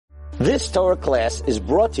This Torah class is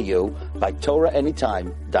brought to you by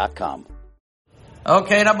TorahAnytime.com.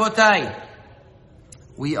 Okay, Rabotai.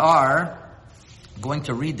 We are going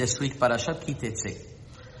to read this week Parashat Ki Tetzei.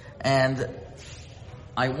 And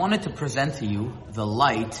I wanted to present to you the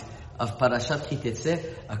light of Parashat Ki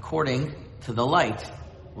Tetzei according to the light,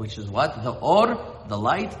 which is what? The Or, the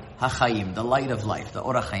light, HaChaim, the light of life, the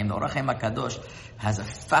Or HaChaim. The Or HaChaim HaKadosh has a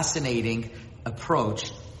fascinating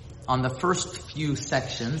approach on the first few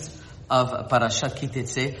sections of Parashat Ki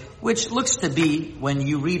Tetzei, which looks to be, when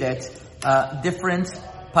you read it, different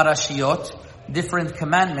parashiot, different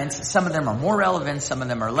commandments. Some of them are more relevant, some of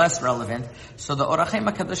them are less relevant. So the Or HaChaim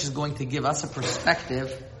HaKadosh is going to give us a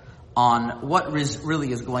perspective on what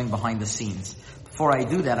really is going behind the scenes. Before I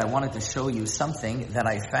do that, I wanted to show you something that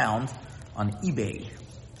I found on eBay.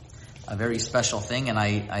 A very special thing, and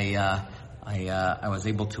I was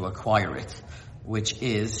able to acquire it, which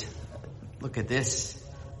is, look at this.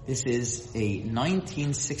 This is a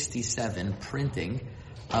 1967 printing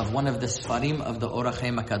of one of the Sfarim of the Or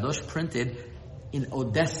HaChaim HaKadosh, printed in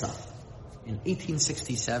Odessa in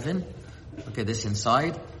 1867. Look at this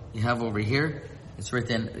inside. You have over here, it's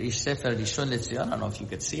written Sefer Rishon LeZion. I don't know if you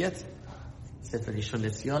could see it. Sefer Rishon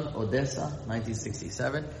LeZion, Odessa,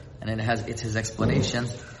 1967. And then it's his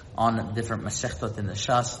explanations on different Masechtot in the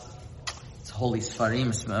Shas. It's Holy Sfarim.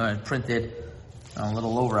 It's printed a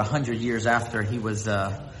little over 100 years after he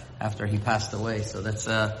passed away. So that's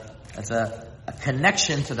a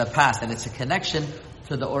connection to the past, and it's a connection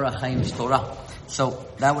to the Or HaChaim's Torah. So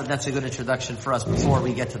that's a good introduction for us before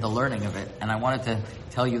we get to the learning of it. And I wanted to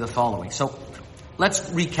tell you the following. So let's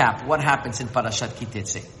recap what happens in Parashat Ki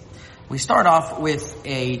Tetzei. We start off with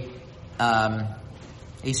a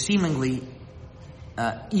seemingly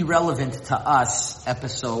irrelevant to us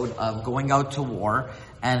episode of going out to war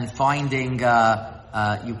and finding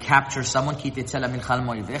you capture someone, Ki Tetzei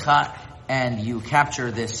LaMilchama Oivecha, and you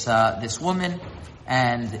capture this woman,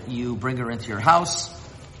 and you bring her into your house,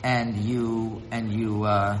 and you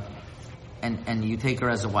take her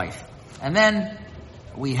as a wife. And then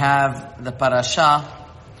we have the parasha.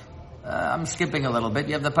 I'm skipping a little bit.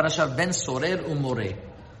 You have the parasha of Ben Sorer Umore,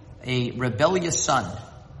 a rebellious son.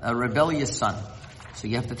 So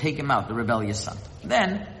you have to take him out, the rebellious son.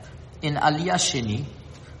 Then in Aliyah Sheni,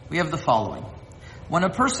 we have the following. When a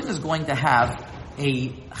person is going to have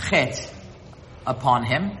a chet upon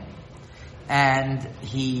him, and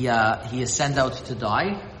he is sent out to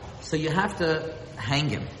die, so you have to hang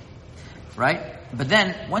him, right? But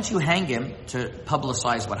then, once you hang him to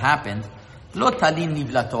publicize what happened, lo talim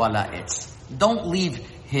nivlato ala etz. Don't leave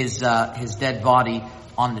his dead body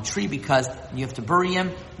on the tree, because you have to bury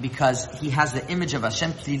him, because he has the image of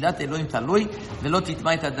Hashem. Tlilat Elohim talui velo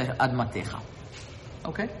titmait ad admatecha.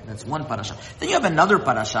 Okay, that's one parasha. Then you have another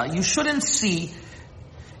parasha. You shouldn't see,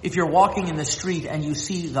 if you're walking in the street and you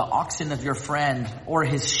see the oxen of your friend or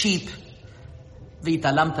his sheep,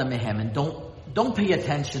 v'italamta mehem, and don't pay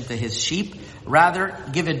attention to his sheep. Rather,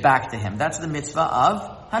 give it back to him. That's the mitzvah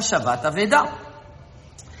of hashavat aveda.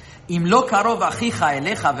 Im lo karov achicha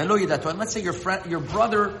elecha velo yidato. And let's say your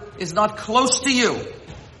brother is not close to you.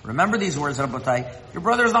 Remember these words, Rabotai. Your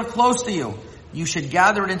brother is not close to you. You should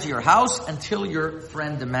gather it into your house until your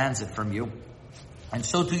friend demands it from you. And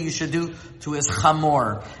so too you should do to his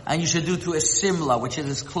chamor. And you should do to his simla, which is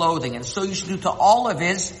his clothing. And so you should do to all of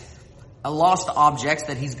his lost objects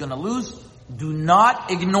that he's going to lose. Do not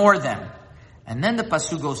ignore them. And then the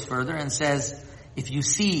pasuk goes further and says, if you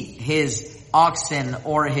see his oxen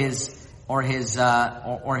or his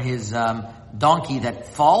donkey that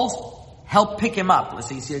falls, help pick him up. Let's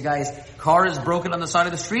say you see a guy's car is broken on the side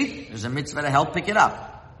of the street. There's a mitzvah to help pick it up.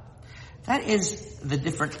 That is the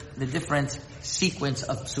different sequence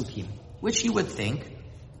of psukim, which you would think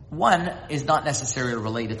one is not necessarily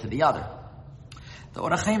related to the other. The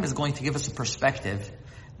Or HaChaim is going to give us a perspective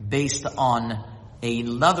based on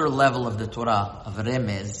another level of the Torah, of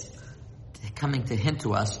Remez, coming to hint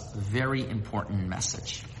to us a very important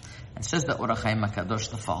message. And says the Or HaChaim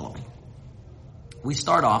HaKadosh the following. We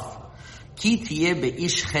start off, Ki tiyeh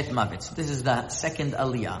be'ish chet mavet. So this is the second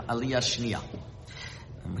aliyah shniya.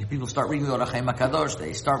 When people start reading the Or HaChaim HaKadosh,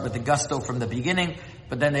 they start with the gusto from the beginning,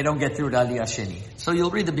 but then they don't get through the aliyah sheni. So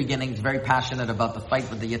you'll read the beginning, it's very passionate about the fight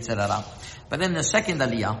with the Yetzer Hara. But then the second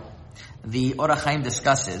aliyah, the Or HaChaim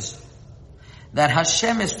discusses that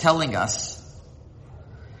Hashem is telling us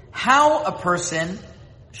how a person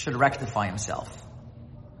should rectify himself.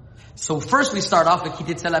 So first we start off with Ki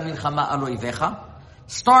Tetzei LaMilchama al Oivecha.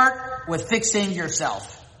 Start with fixing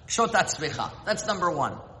yourself. Shot atzvecha. That's number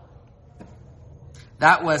one.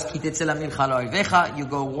 That was Ki Tetzei LaMilchama al Oivecha. You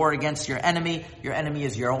go war against your enemy. Your enemy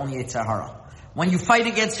is your own Yetzer Hara. When you fight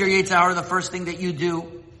against your Yetzer Hara, the first thing that you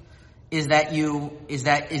do is that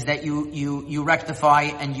you rectify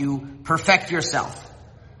and you perfect yourself.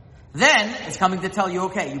 Then it's coming to tell you,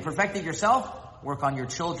 okay, you perfected yourself, work on your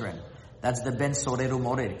children. That's the ben soreru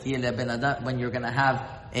morer. When you're going to have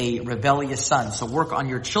a rebellious son. So work on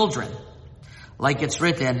your children. Like it's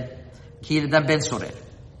written, ben sorer.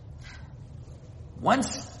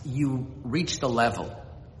 Once you reach the level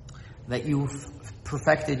that you've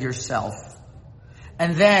perfected yourself,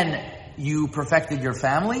 and then you perfected your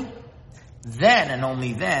family, then and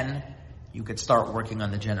only then you could start working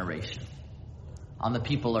on the generation, on the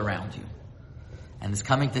people around you. And it's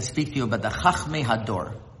coming to speak to you about the Chachmei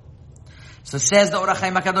Hador. So says the Or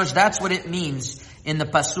HaChaim HaKadosh, that's what it means in the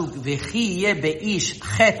Pasuk, V'chi yeh be'ish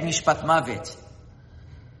chet mishpat mavet.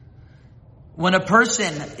 When a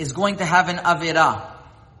person is going to have an Avirah,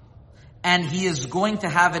 and he is going to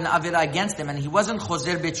have an Avirah against him, and he wasn't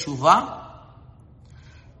Choser B'tshuva,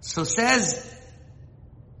 so says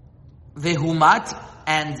Vehumat,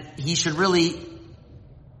 and he should really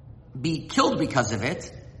be killed because of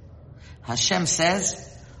it. Hashem says,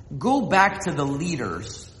 go back to the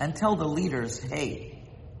leaders and tell the leaders, hey,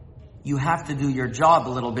 you have to do your job a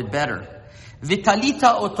little bit better.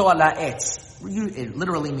 Vitalita oto ala etz. It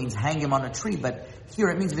literally means hang him on a tree, but here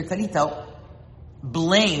it means vitalita,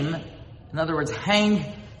 blame. In other words, hang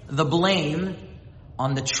the blame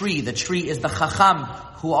on the tree. The tree is the chacham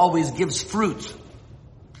who always gives fruit.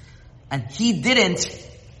 And he didn't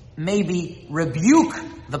maybe rebuke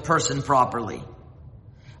the person properly.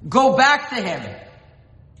 Go back to him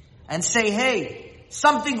and say, hey,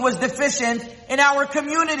 something was deficient in our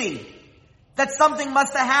community. That something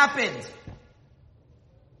must have happened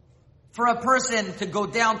for a person to go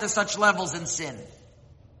down to such levels in sin.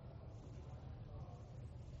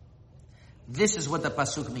 This is what the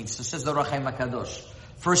pasuk means. So says the Or HaChaim HaKadosh.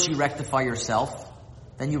 First you rectify yourself,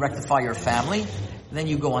 then you rectify your family, then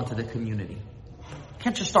you go on to the community. You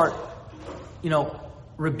can't just start,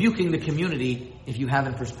 rebuking the community if you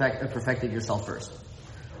haven't perfected yourself first.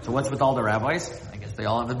 So what's with all the rabbis? I guess they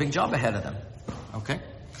all have a big job ahead of them. Okay?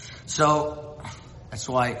 So, that's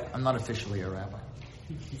why I'm not officially a rabbi.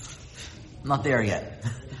 I'm not there yet.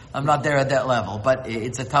 I'm not there at that level, but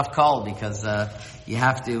it's a tough call because you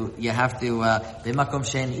have to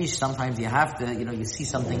sometimes you have to, you see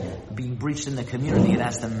something being breached in the community, it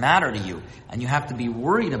has to matter to you, and you have to be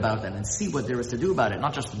worried about that and see what there is to do about it,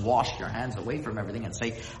 not just wash your hands away from everything and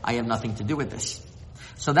say, I have nothing to do with this.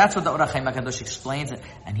 So that's what the Or HaChaim HaKadosh explains,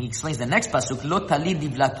 and he explains the next pasuk, Lo talid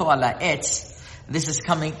livlato ala etz. This is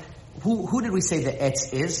coming, who did we say the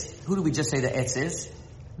etz is? Who did we just say the etz is?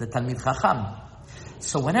 The Talmid Chacham.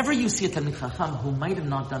 So whenever you see a Talmid Chacham who might have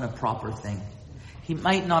not done a proper thing, he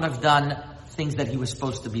might not have done things that he was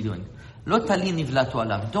supposed to be doing. Lo tali nivlato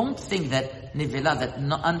alav. Don't think that nivela, that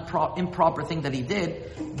improper thing that he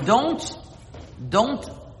did, don't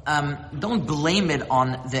blame it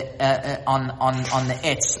on the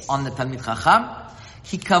etz, on the Talmid Chacham.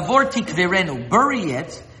 Hikavor tikverenu. Bury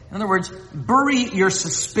it. In other words, bury your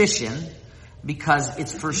suspicion, because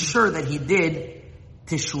it's for sure that he did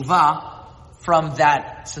teshuvah from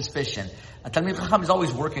that suspicion. A Talmid Chacham is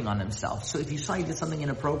always working on himself. So if you saw he did something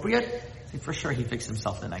inappropriate, for sure he fixed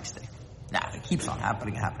himself the next day. Now, if it keeps on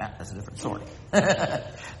happening, that's a different story.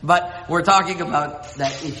 But we're talking about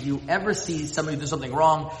that if you ever see somebody do something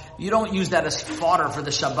wrong, you don't use that as fodder for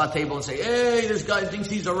the Shabbat table and say, hey, this guy thinks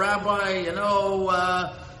he's a rabbi,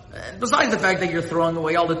 besides the fact that you're throwing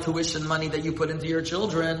away all the tuition money that you put into your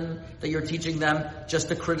children, that you're teaching them just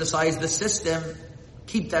to criticize the system,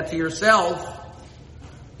 keep that to yourself.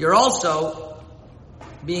 You're also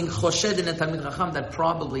being choshed in a Talmid Chacham that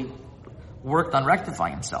probably worked on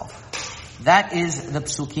rectifying himself. That is the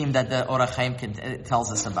psukim that the Or HaChaim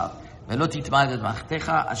tells us about. And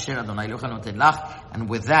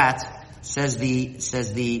with that, says the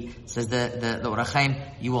Or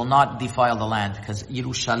HaChaim, you will not defile the land, because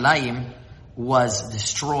Yerushalayim was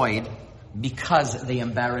destroyed because they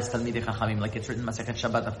embarrassed Talmidei Chachamim, like it's written in Masechet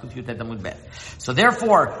Shabbat of Kuf Yutet Amud Bet. So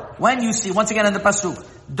therefore, when you see, once again in the pasuk,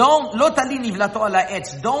 don't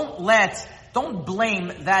blame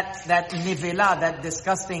that nivela, that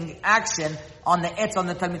disgusting action on the etz, on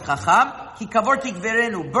the Talmid Chacham. He kavor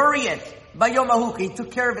tikverenu, bury it. Bayom ahu, he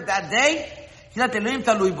took care of it that day.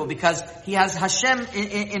 Because he has Hashem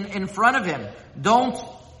in front of him. Don't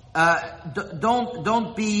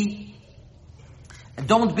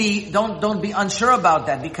be unsure about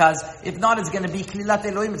that, because if not, it's going to be Klilat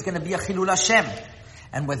Elohim, it's going to be a Chilul Hashem.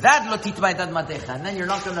 And with that, lo titma et admatecha, and then you're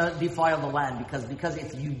not going to defile the land, because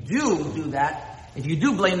if you do that, If you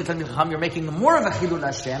do blame the Talmid Chacham, you're making more of a Chilul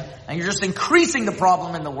Hashem, and you're just increasing the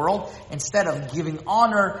problem in the world, instead of giving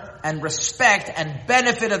honor and respect and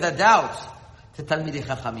benefit of the doubt to Talmidei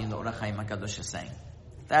Chachamim, the Or HaChaim HaKadosh is saying.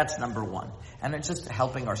 That's number one. And it's just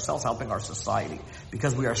helping ourselves, helping our society,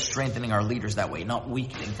 because we are strengthening our leaders that way, not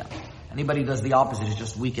weakening them. Anybody who does the opposite is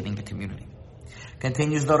just weakening the community.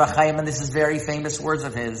 Continues the Or HaChaim, and this is very famous words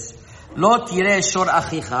of his. Lo tireh shor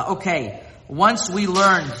achicha. Okay, once we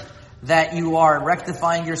learned that you are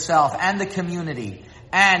rectifying yourself and the community,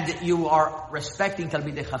 and you are respecting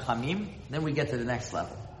Talmidei Chachamim, then we get to the next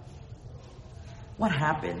level. What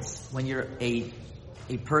happens when you're a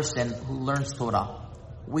person who learns Torah?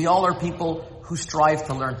 We all are people who strive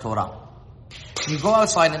to learn Torah. You go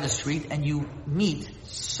outside in the street and you meet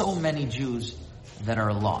so many Jews that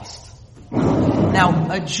are lost.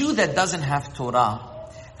 Now, a Jew that doesn't have Torah,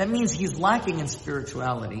 that means he's lacking in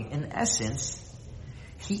spirituality. In essence,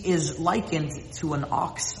 he is likened to an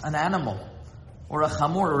ox, an animal, or a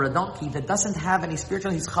chamor, or a donkey that doesn't have any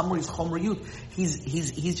spirituality. He's chamor, he's chomriyut.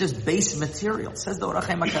 He's just base material. Says the Or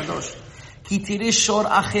HaChaim HaKadosh. Ki tireh shor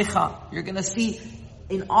achecha. You're going to see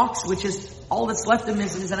an ox, which is all that's left of him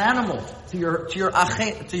is an animal to your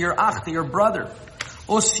brother.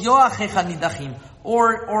 Osyo achecha nidachim.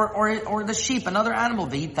 Or the sheep, another animal,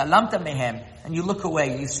 v'yitalamta mehem, and you look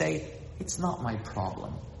away, you say, it's not my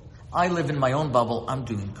problem. I live in my own bubble, I'm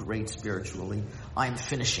doing great spiritually. I'm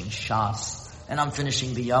finishing Shas, and I'm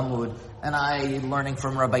finishing the Yamud, and I'm learning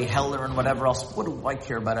from Rabbi Heller and whatever else. What do I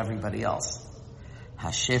care about everybody else?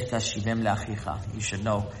 Hashivta shivim le'achicha. You should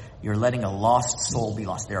know, you're letting a lost soul be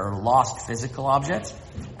lost. There are lost physical objects,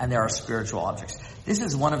 and there are spiritual objects. This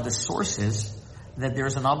is one of the sources that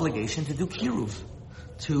there's an obligation to do kiruv,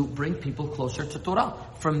 to bring people closer to Torah.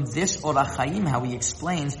 From this Or HaChaim, how he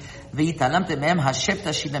explains, you have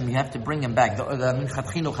to bring him back. The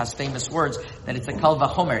Minchat Chinuch has famous words that it's a kal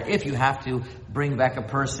vachomer. If you have to bring back a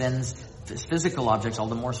person's physical objects, all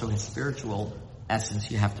the more so his spiritual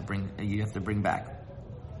essence, you have to bring back.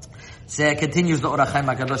 So it continues the Or HaChaim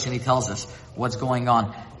HaKadosh, and he tells us what's going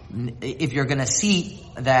on. If you're going to see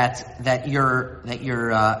that your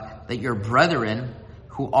brethren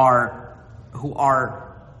who are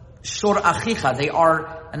shor achicha, they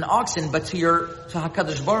are an oxen, but to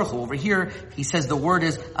HaKadosh Baruch Hu. Over here, he says the word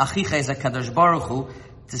is achicha is HaKadosh Baruch Hu,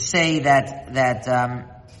 to say that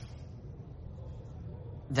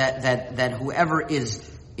whoever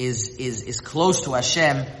is close to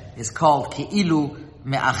Hashem is called Ke'ilu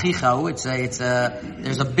me'achicha.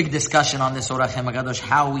 There's a big discussion on this Or HaChaim HaKadosh,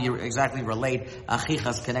 how we exactly relate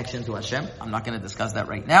achicha's connection to Hashem. I'm not going to discuss that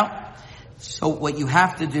right now. So what you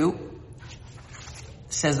have to do,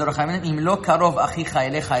 says the Or HaChaim, Im lo karov achicha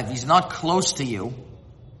elecha, if he's not close to you,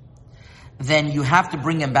 then you have to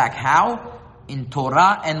bring him back. How? In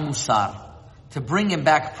Torah and Musar. To bring him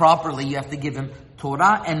back properly, you have to give him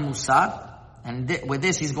Torah and Musar. And with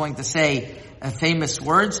this, he's going to say famous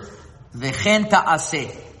words, V'chen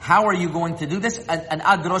ta'aseh. How are you going to do this? An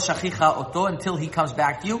ad rosh achicha oto, until he comes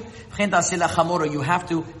back to you. V'chen ta'aseh lachamoro. You have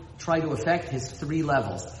to try to affect his three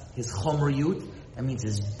levels. His chomriyut, that means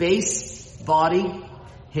his base body.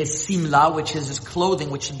 His simla, which is his clothing,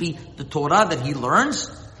 which should be the Torah that he learns.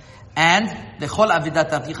 And the chol avidat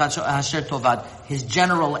avicha asher tovad, his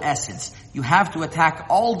general essence. You have to attack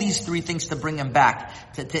all these three things to bring him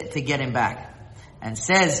back, to get him back. And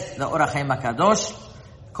says the Or HaChaim HaKadosh,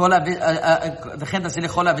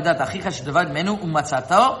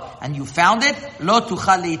 and you found it, lo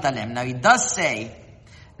tuchal leitalem. Now he does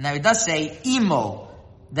say, imo,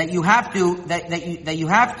 that you have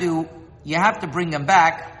to bring him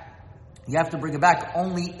back. You have to bring him back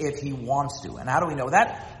only if he wants to. And how do we know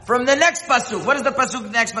that? From the next pasuk. What does the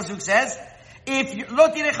next pasuk says?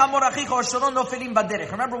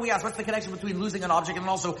 Remember we asked, what's the connection between losing an object and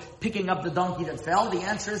also picking up the donkey that fell? The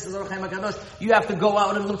answer is, you have to go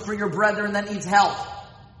out and look for your brethren that needs help.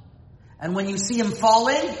 And when you see him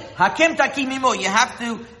falling, hakim takimimo, you have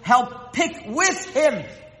to help pick with him.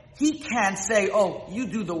 He can't say, oh, you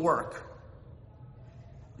do the work.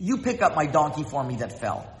 You pick up my donkey for me that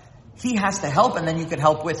fell. He has to help, and then you can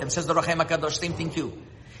help with him. Says the Or HaChaim HaKadosh, same thing too.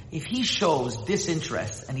 If he shows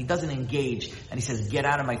disinterest and he doesn't engage and he says, get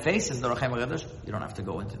out of my face, says the Or HaChaim HaKadosh, you don't have to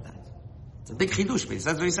go into that. It's a big chidush, but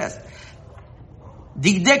that's what he says.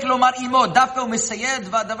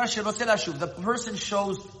 The person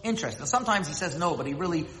shows interest. Now, sometimes he says no, but he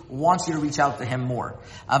really wants you to reach out to him more.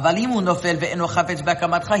 He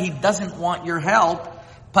doesn't want your help.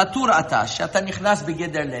 Because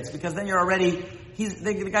then you're already,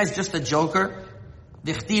 the guy's just a joker.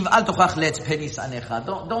 Don't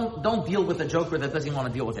deal with a joker that doesn't want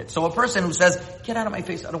to deal with it. So a person who says, get out of my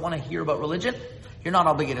face, I don't want to hear about religion, you're not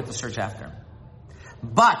obligated to search after him.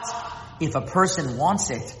 But if a person wants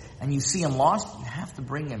it and you see him lost, you have to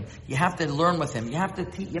bring him. You have to learn with him. You have to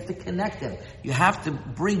connect him. You have to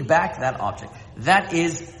bring back that object. That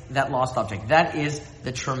is that lost object. That is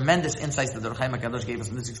the tremendous insights that the Ohr HaChaim HaKadosh gave us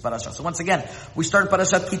in this week's parasha. So once again, we started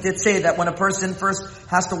Parashat Ki Tetzei, that when a person first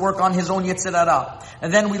has to work on his own Yetzer Hara.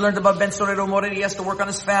 And then we learned about Ben Sorero Morer, he has to work on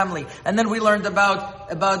his family. And then we learned about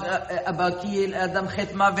Ki Adam Chet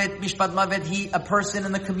Mavet, Mishpat Mavet, a person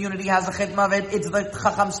in the community has a Chet Mavet, it's the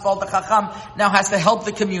Chacham's fault, the Chacham now has to help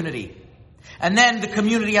the community. And then the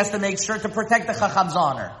community has to make sure to protect the Chacham's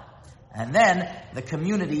honor. And then the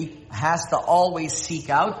community has to always seek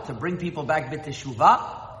out to bring people back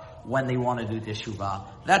b'teshuvah when they want to do teshuvah.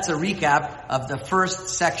 That's a recap of the first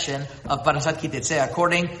section of Parashat Ki Tetzei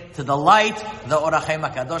according to the light, the Ohr HaChaim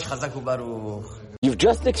HaKadosh. Chazak u'baruch. You've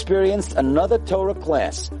just experienced another Torah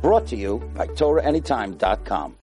class brought to you by TorahAnytime.com.